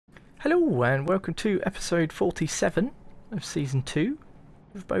Hello and welcome to episode 47 of season 2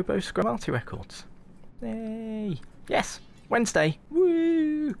 of Bobo Arty Records. Yay! Yes, Wednesday.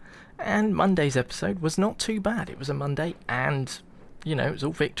 Woo! And Monday's episode was not too bad. It was a Monday and, you know, it was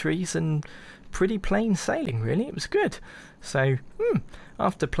all victories and pretty plain sailing, really. It was good. So,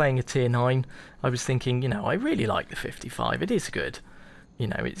 after playing a tier 9, I was thinking, you know, I really like the 55. It is good. You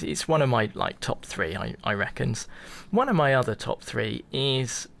know, it's one of my, like, top 3, I reckons. One of my other top 3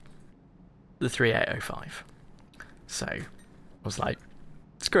 is the 3805. So I was like,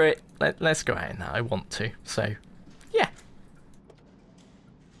 screw it, let's go out in that. I want to. So yeah.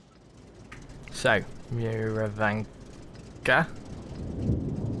 So Muravanka.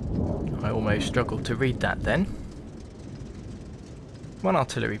 I almost struggled to read that then. 1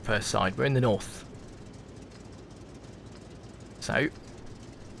 artillery per side. We're in the north. So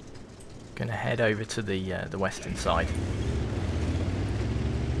gonna head over to the western side.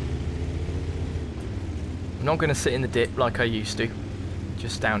 I'm not going to sit in the dip like I used to,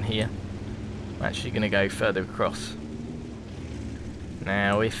 just down here. I'm actually going to go further across.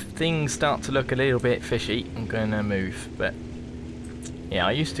 Now, if things start to look a little bit fishy, I'm going to move. But yeah,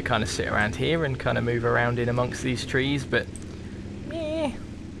 I used to kind of sit around here and kind of move around in amongst these trees, but it's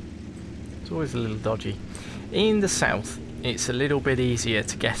always a little dodgy. In the south, it's a little bit easier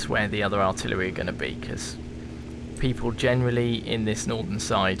to guess where the other artillery are going to be, because people generally in this northern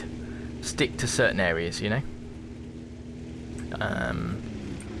side stick to certain areas, you know.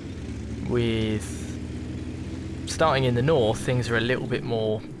 With starting in the north, things are a little bit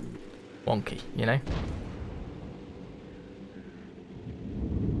more wonky, you know.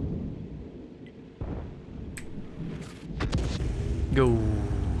 Go.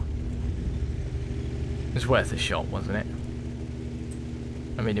 It was worth a shot, wasn't it?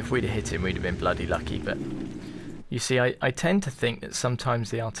 I mean, if we'd have hit him, we'd have been bloody lucky, but you see, I tend to think that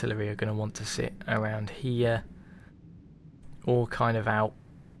sometimes the artillery are going to want to sit around here or kind of out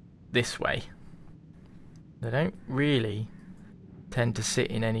this way. They don't really tend to sit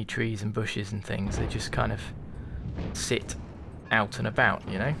in any trees and bushes and things. They just kind of sit out and about,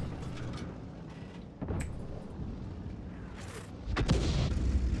 you know?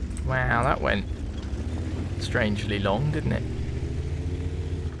 Wow, that went strangely long, didn't it?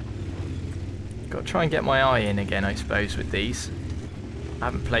 Got to try and get my eye in again, I suppose, with these. I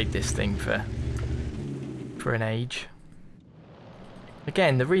haven't played this thing for an age.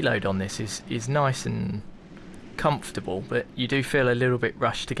 Again, the reload on this is nice and comfortable, but you do feel a little bit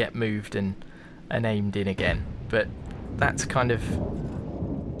rushed to get moved and aimed in again. But that's kind of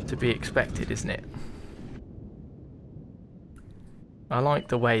to be expected, isn't it? I like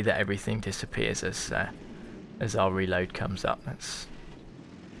the way that everything disappears as our reload comes up. It's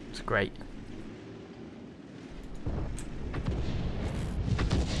great.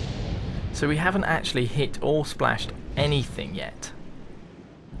 So we haven't actually hit or splashed anything yet.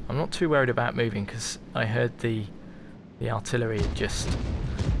 I'm not too worried about moving because I heard the artillery had just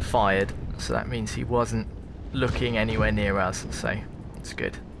fired, so that means he wasn't looking anywhere near us, so it's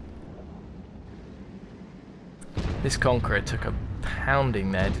good. This Conqueror took a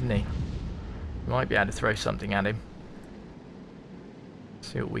pounding there, didn't he? We might be able to throw something at him.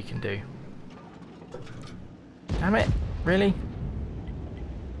 See what we can do. Damn it, really?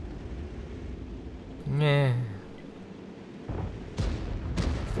 Yeah.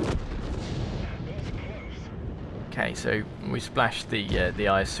 Okay, so we splashed the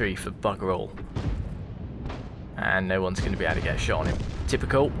IS-3 for bugger all. And no one's going to be able to get a shot on him.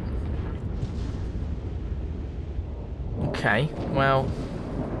 Typical. Okay, well,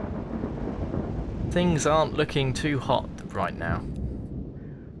 things aren't looking too hot right now.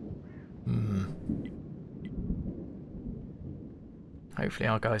 Hopefully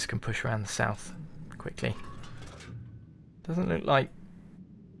our guys can push around the south quickly. Doesn't look like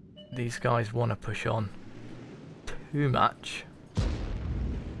these guys want to push on too much.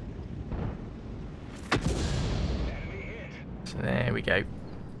 So there we go.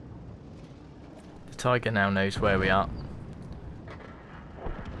 The Tiger now knows where we are.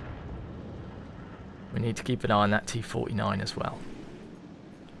 We need to keep an eye on that T-49 as well.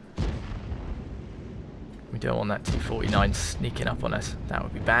 We don't want that T-49 sneaking up on us. That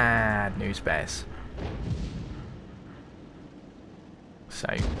would be bad news bears. So,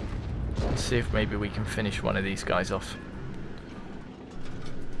 let's see if maybe we can finish one of these guys off.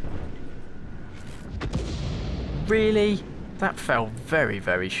 Really? That fell very,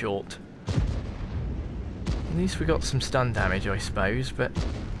 very short. At least we got some stun damage, I suppose, but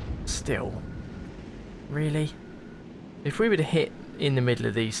still. Really? If we were to hit in the middle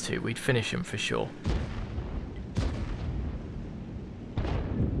of these two, we'd finish them for sure.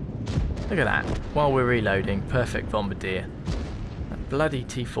 Look at that. While we're reloading, perfect bombardier. That bloody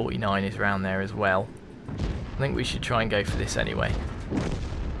T-49 is around there as well. I think we should try and go for this anyway.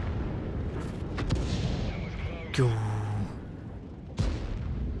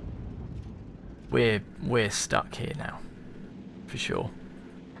 We're stuck here now. For sure.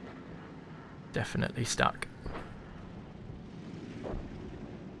 Definitely stuck.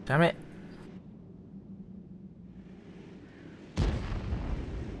 Damn it.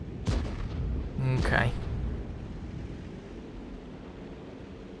 Okay.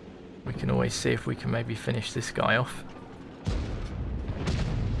 We can always see if we can maybe finish this guy off.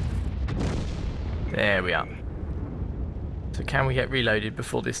 There we are. So can we get reloaded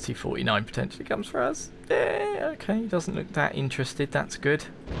before this T-49 potentially comes for us? Yeah, okay, doesn't look that interested, that's good.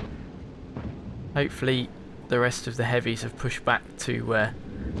 Hopefully the rest of the heavies have pushed back to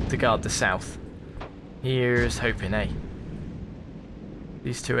guard the south. Here's hoping, eh?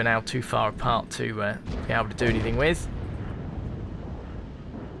 These two are now too far apart to be able to do anything with.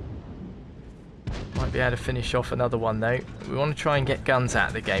 Might be able to finish off another one though. We want to try and get guns out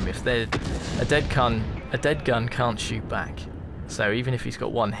of the game. If they're a dead gun can't shoot back. So even if he's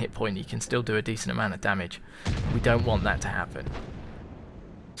got one hit point, he can still do a decent amount of damage. We don't want that to happen.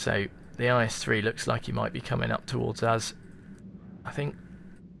 So the IS-3 looks like he might be coming up towards us. I think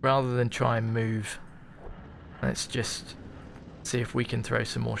rather than try and move, let's just see if we can throw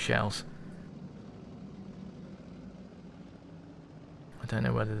some more shells. I don't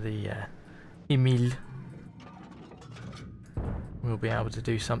know whether the Emil will be able to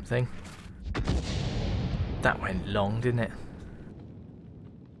do something. That went long, didn't it?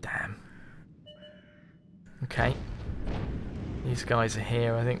 Damn. Okay. These guys are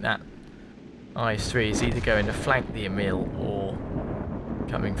here. I think that IS-3 is either going to flank the Emil or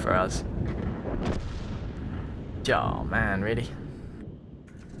coming for us. Oh man, really?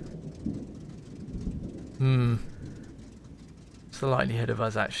 What's the likelihood of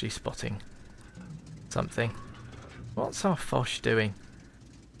us actually spotting something? What's our Foch doing?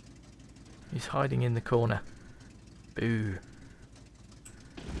 He's hiding in the corner. Boo.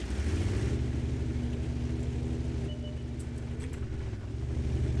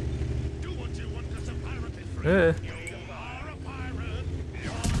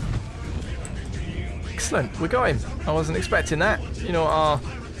 Excellent, we got him. I wasn't expecting that. You know what our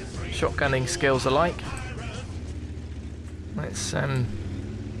shotgunning skills are like. Let's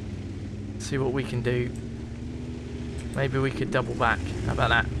see what we can do. Maybe we could double back. How about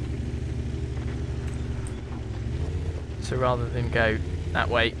that? So rather than go that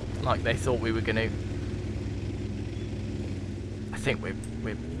way like they thought we were going to, I think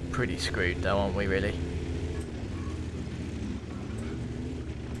we're pretty screwed though, aren't we really?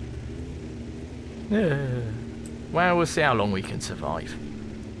 Well, we'll see how long we can survive.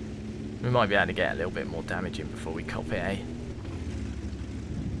 We might be able to get a little bit more damage in before we cop it, eh?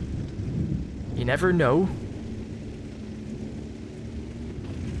 You never know.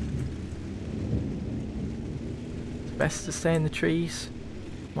 It's best to stay in the trees.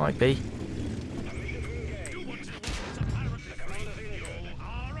 Might be.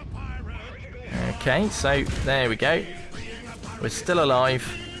 Okay, so there we go. We're still alive.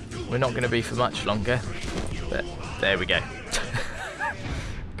 We're not going to be for much longer, but there we go.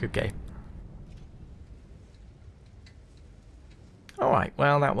 Good game. Alright,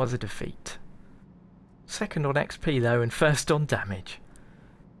 well that was a defeat. Second on XP though, and first on damage.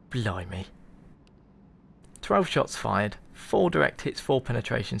 Blimey. 12 shots fired, 4 direct hits, 4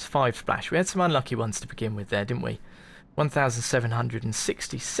 penetrations, 5 splash. We had some unlucky ones to begin with there, didn't we?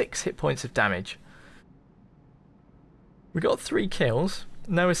 1,766 hit points of damage. We got 3 kills.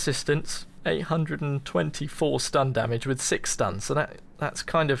 No assistance, 824 stun damage with 6 stuns, so that's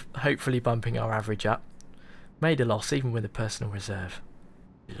kind of hopefully bumping our average up. Made a loss even with a personal reserve.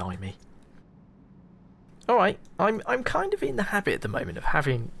 Blimey. Alright, I'm kind of in the habit at the moment of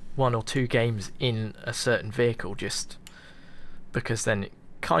having 1 or 2 games in a certain vehicle just because then it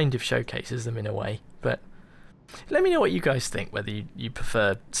kind of showcases them in a way, but let me know what you guys think, whether you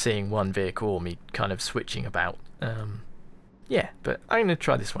prefer seeing one vehicle or me kind of switching about. Yeah, but I'm going to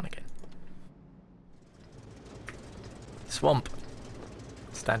try this one again. Swamp.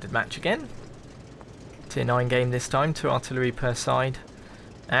 Standard match again. Tier 9 game this time, 2 artillery per side.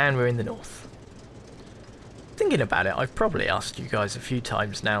 And we're in the north. Thinking about it, I've probably asked you guys a few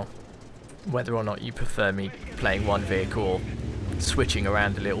times now whether or not you prefer me playing one vehicle or switching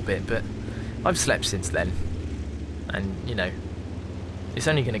around a little bit, but I've slept since then. And, you know, it's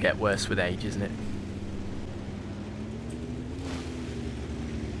only going to get worse with age, isn't it?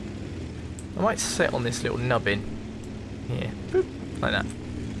 I might sit on this little nubbin here, boop, like that.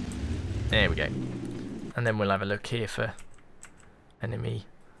 There we go. And then we'll have a look here for enemy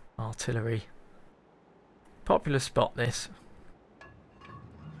artillery. Popular spot, this.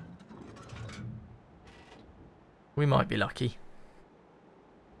 We might be lucky.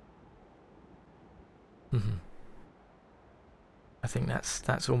 I think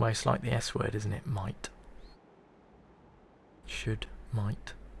that's almost like the S word, isn't it? Might. Should,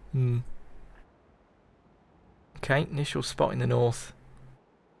 might. Okay, initial spot in the north.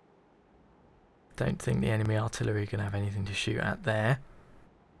 Don't think the enemy artillery can have anything to shoot at there.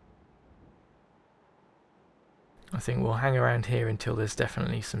 I think we'll hang around here until there's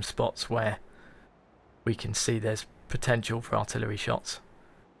definitely some spots where we can see there's potential for artillery shots.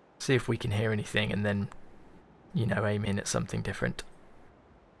 See if we can hear anything and then, you know, aim in at something different.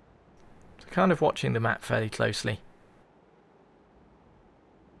 So kind of watching the map fairly closely.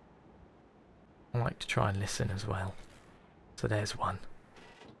 I like to try and listen as well. So there's one.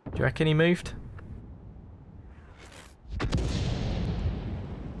 Do you reckon he moved?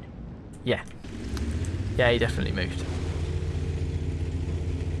 Yeah. Yeah, he definitely moved.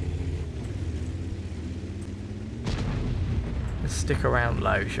 Let's stick around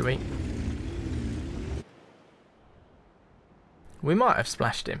low, shall we? We might have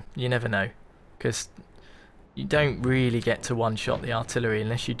splashed him, you never know. Because you don't really get to one-shot the artillery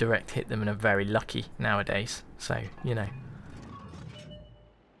unless you direct hit them and are very lucky nowadays. So, you know.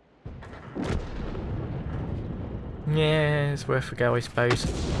 Yeah, it's worth a go, I suppose.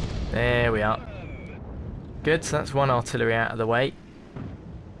 There we are. Good, so that's one artillery out of the way.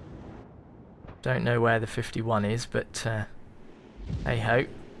 Don't know where the 51 is, but hey ho.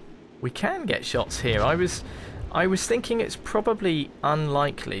 We can get shots here. I was thinking it's probably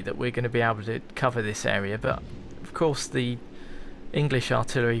unlikely that we're going to be able to cover this area, but of course the English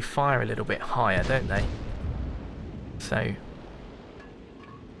artillery fire a little bit higher, don't they? So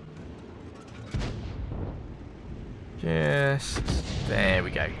just there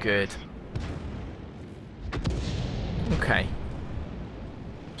we go, good. Okay.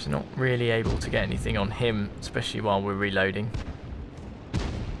 So not really able to get anything on him, especially while we're reloading.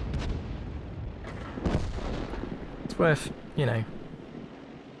 It's worth, you know,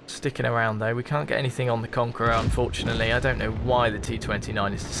 sticking around though. We can't get anything on the Conqueror, unfortunately. I don't know why the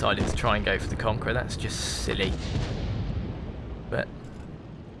T-29 has decided to try and go for the Conqueror. That's just silly. But,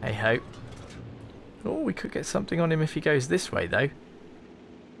 hey ho. Oh, we could get something on him if he goes this way though.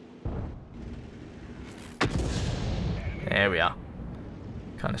 There we are.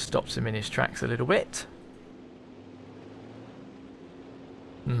 Kind of stops him in his tracks a little bit.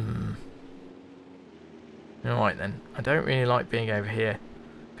 Alright then. I don't really like being over here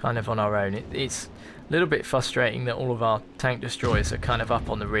kind of on our own. It's a little bit frustrating that all of our tank destroyers are kind of up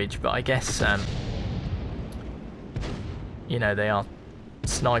on the ridge, but I guess you know, they are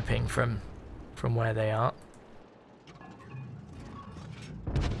sniping from where they are.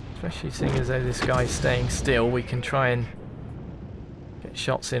 Especially seeing as though this guy's staying still, we can try and get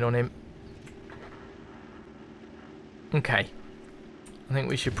shots in on him. Okay. I think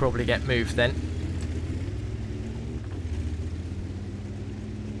we should probably get moved then.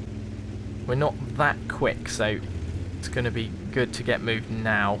 We're not that quick, so it's going to be good to get moved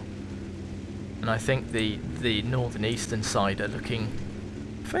now. And I think the northern eastern side are looking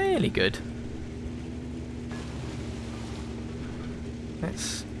fairly good.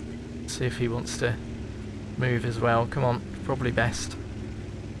 Let's see if he wants to move as well. Come on, probably best.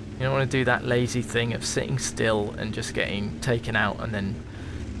 You don't want to do that lazy thing of sitting still and just getting taken out and then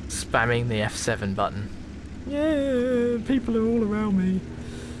spamming the F7 button. Yeah, people are all around me.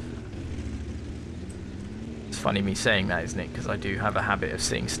 It's funny me saying that, isn't it? Because I do have a habit of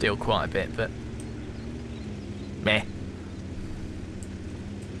sitting still quite a bit, but meh.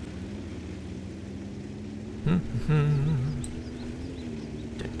 Dun,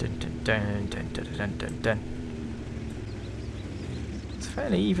 dun, dun, dun, dun, dun, dun. It's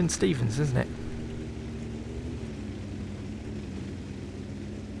fairly even Stevens, isn't it?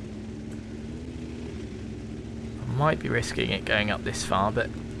 I might be risking it going up this far, but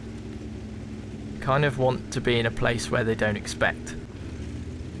kind of want to be in a place where they don't expect,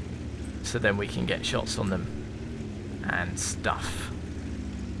 so then we can get shots on them and stuff,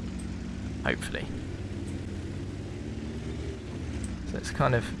 hopefully. So it's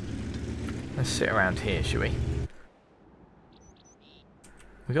kind of, let's sit around here, shall we?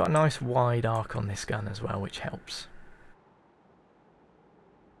 We've got a nice wide arc on this gun as well, which helps.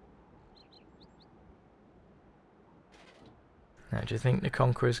 Now, do you think the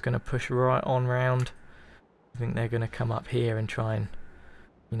Conqueror's going to push right on round? I think they're going to come up here and try and,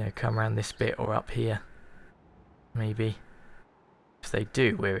 you know, come around this bit or up here. Maybe. If they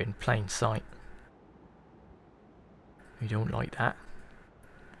do, we're in plain sight. We don't like that.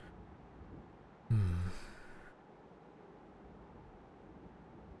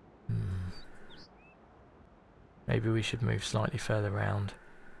 Maybe we should move slightly further round.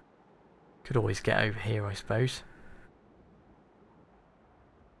 Could always get over here, I suppose.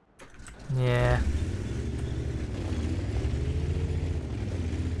 Yeah.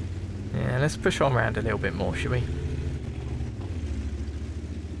 Yeah, let's push on around a little bit more, shall we?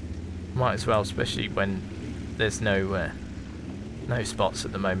 Might as well, especially when there's no spots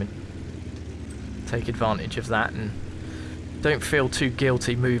at the moment. Take advantage of that and don't feel too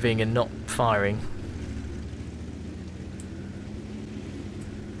guilty moving and not firing.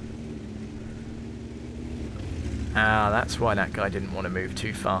 Ah, that's why that guy didn't want to move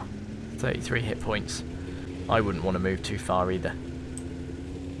too far. 33 hit points. I wouldn't want to move too far either.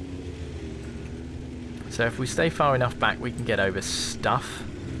 So if we stay far enough back, we can get over stuff,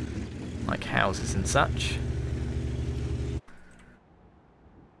 like houses and such.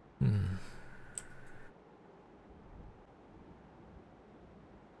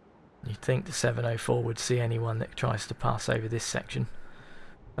 You'd think the 704 would see anyone that tries to pass over this section.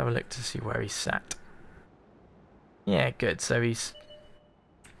 Have a look to see where he's sat. Yeah, good. So he's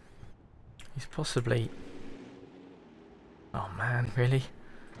possibly... Oh man, really?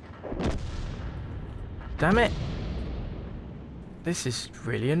 Damn it! This is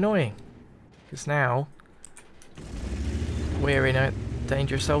really annoying. Because now we're in a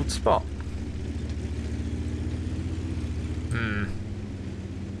dangerous old spot.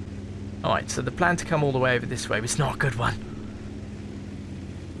 Alright, so the plan to come all the way over this way was not a good one.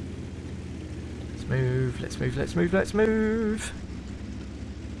 Let's move, let's move, let's move, let's move!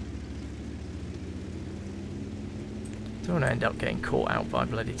 Don't want to end up getting caught out by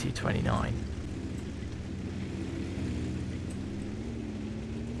bloody T-29.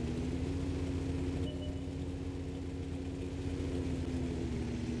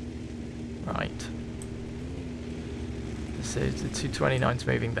 Right. So the 229's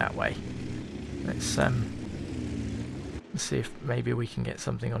moving that way. Let's see if maybe we can get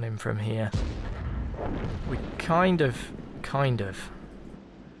something on him from here. We kind of,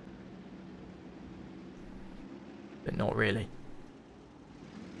 but not really.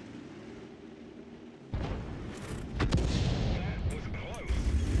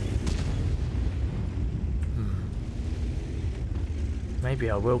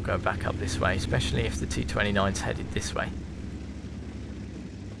 Maybe I will go back up this way, especially if the T-29's headed this way.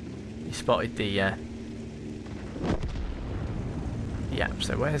 You spotted the... Yeah,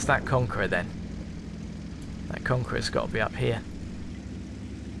 so where's that Conqueror then? That Conqueror's got to be up here.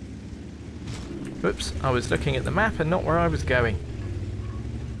 Whoops, I was looking at the map and not where I was going.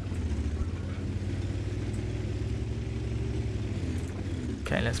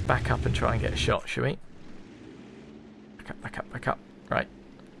 Okay, let's back up and try and get a shot, shall we? Back up, back up, back up. Right.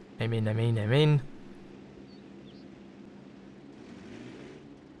 Aim in, aim in, aim in.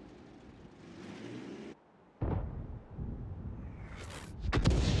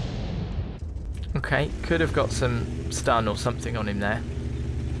 Okay, could have got some stun or something on him there.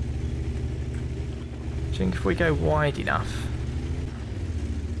 I think if we go wide enough,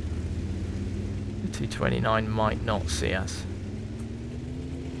 the 229 might not see us.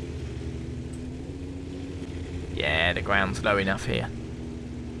 Yeah, the ground's low enough here.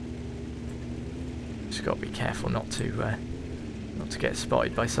 Just got to be careful not to get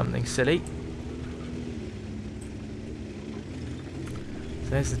spotted by something silly. So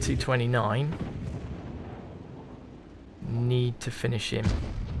there's the 229. Need to finish him.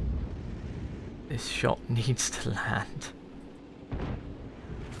 This shot needs to land.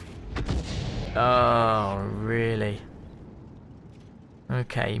 Oh, really?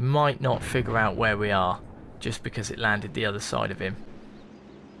 Okay, he might not figure out where we are just because it landed the other side of him.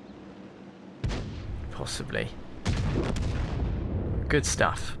 Possibly. Good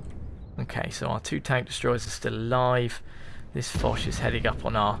stuff. Okay, so our 2 tank destroyers are still alive. This Foch is heading up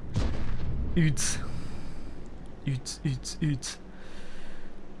on our oods. Oods.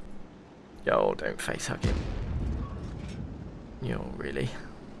 Yo, don't face hug him. Yo, really?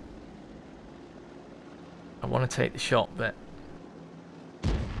 I want to take the shot, but...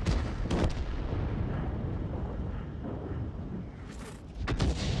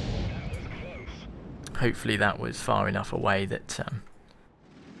 hopefully that was far enough away that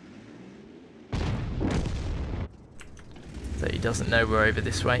that he doesn't know we're over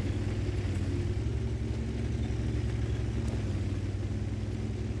this way.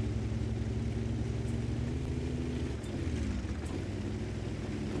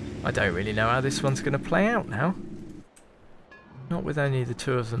 I don't really know how this one's going to play out now. Not with only the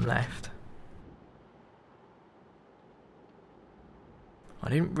two of them left. I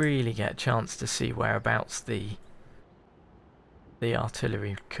didn't really get a chance to see whereabouts the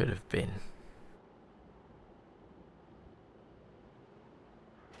artillery could have been.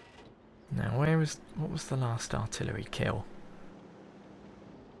 Now, what was the last artillery kill?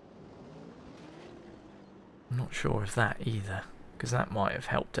 I'm not sure of that either, because that might have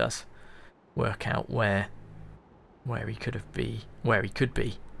helped us work out where he could have be, where he could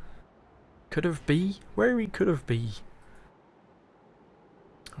be. Where he could have be.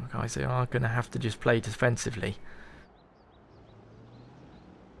 Oh, guys, they are going to have to just play defensively.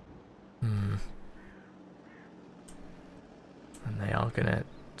 And they are going to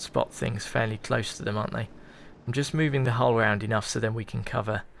spot things fairly close to them, aren't they? I'm just moving the hull around enough so then we can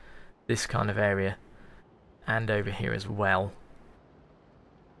cover this kind of area. And over here as well.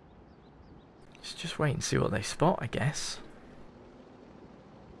 Just wait and see what they spot, I guess.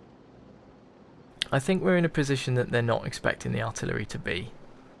 I think we're in a position that they're not expecting the artillery to be.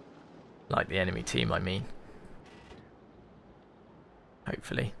 Like the enemy team, I mean.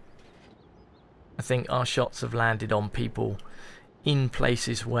 Hopefully. I think our shots have landed on people in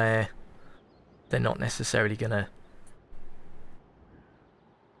places where they're not necessarily going to,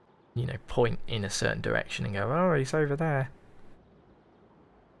 you know, point in a certain direction and go, oh, he's over there.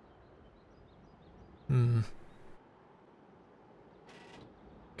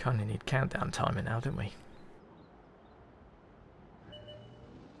 Kind of need countdown timer now, don't we?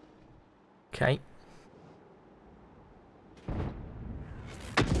 Okay.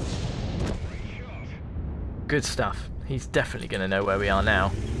 Good stuff. He's definitely going to know where we are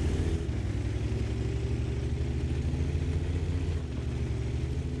now.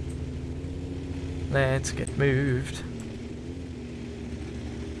 Let's get moved.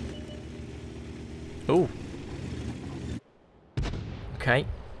 Oh. Okay.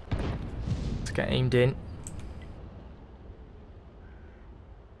 Let's get aimed in.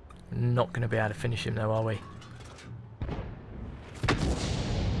 Not going to be able to finish him though, are we?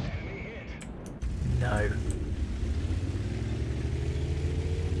 No.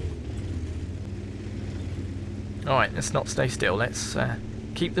 Alright, let's not stay still. Let's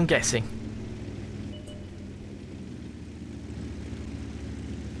keep them guessing.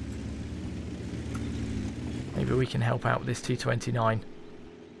 Maybe we can help out with this T-29.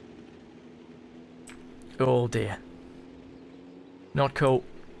 Oh dear. Not cool.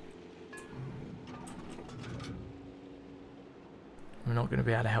 We're not going to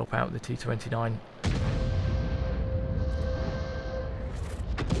be able to help out with the T-29.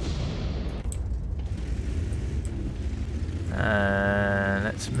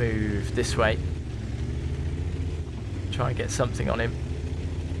 Let's move this way. Try and get something on him.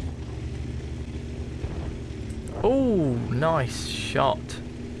 Oh, nice shot.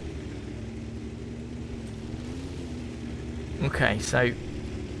 Okay, so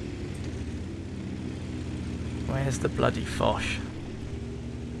where's the bloody Foch?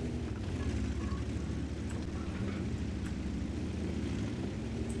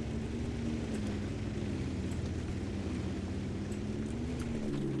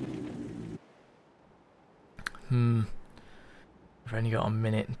 We've only got a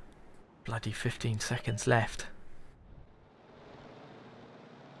minute and bloody 15 seconds left.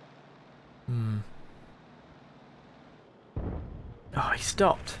 Oh, he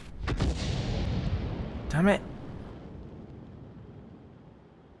stopped. Damn it.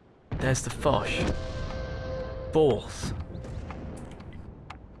 There's the Foch. Balls.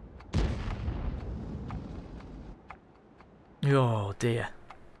 Oh dear.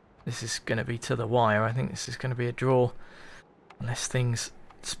 This is going to be to the wire. I think this is going to be a draw. Unless things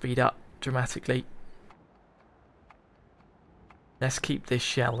speed up dramatically. Let's keep this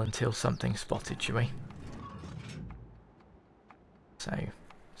shell until something's spotted, shall we? So,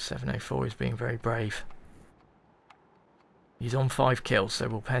 704 is being very brave. He's on 5 kills, so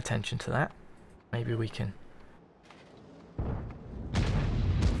we'll pay attention to that. Maybe we can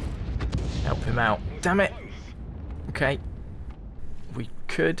help him out. Damn it! Okay. We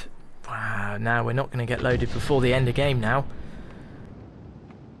could... Wow, now we're not going to get loaded before the end of game now.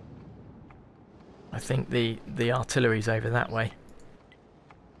 I think the artillery's over that way.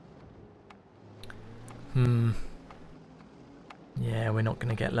 Yeah, we're not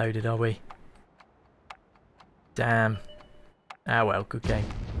going to get loaded, are we? Damn. Ah well, good game.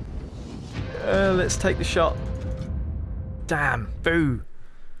 Let's take the shot. Damn. Boo.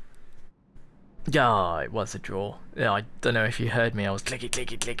 Yeah, it was a draw. Yeah, I don't know if you heard me. I was clicky,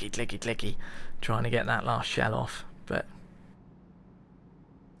 clicky, clicky, clicky, clicky, trying to get that last shell off, but...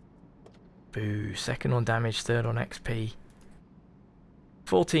 Boo. Second on damage, third on XP.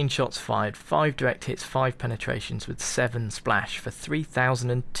 14 shots fired, 5 direct hits, 5 penetrations with 7 splash for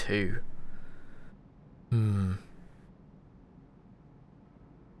 3002.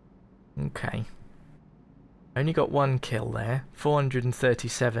 Okay. Only got 1 kill there.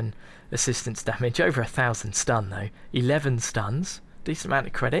 437 assistance damage. Over 1,000 stun though. 11 stuns. Decent amount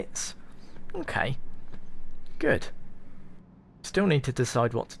of credits. Okay. Good. Still need to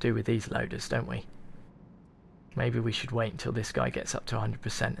decide what to do with these loaders, don't we? Maybe we should wait until this guy gets up to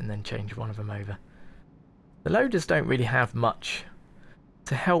 100% and then change one of them over. The loaders don't really have much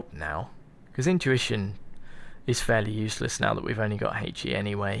to help now, because intuition is fairly useless now that we've only got HE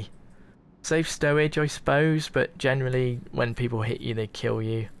anyway. Save stowage, I suppose, but generally when people hit you, they kill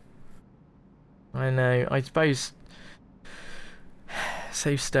you. I know, I suppose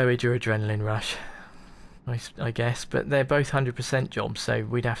save stowage or adrenaline rush, I guess, but they're both 100% jobs, so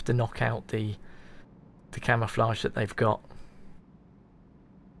we'd have to knock out the camouflage that they've got.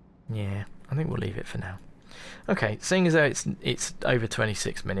 Yeah, I think we'll leave it for now. Okay, seeing as though it's over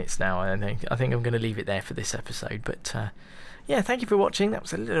 26 minutes now, I think I'm going to leave it there for this episode. But yeah, thank you for watching. That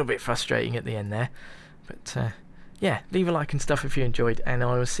was a little bit frustrating at the end there, but yeah, leave a like and stuff if you enjoyed, and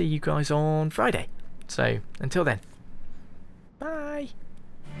I will see you guys on Friday. So until then,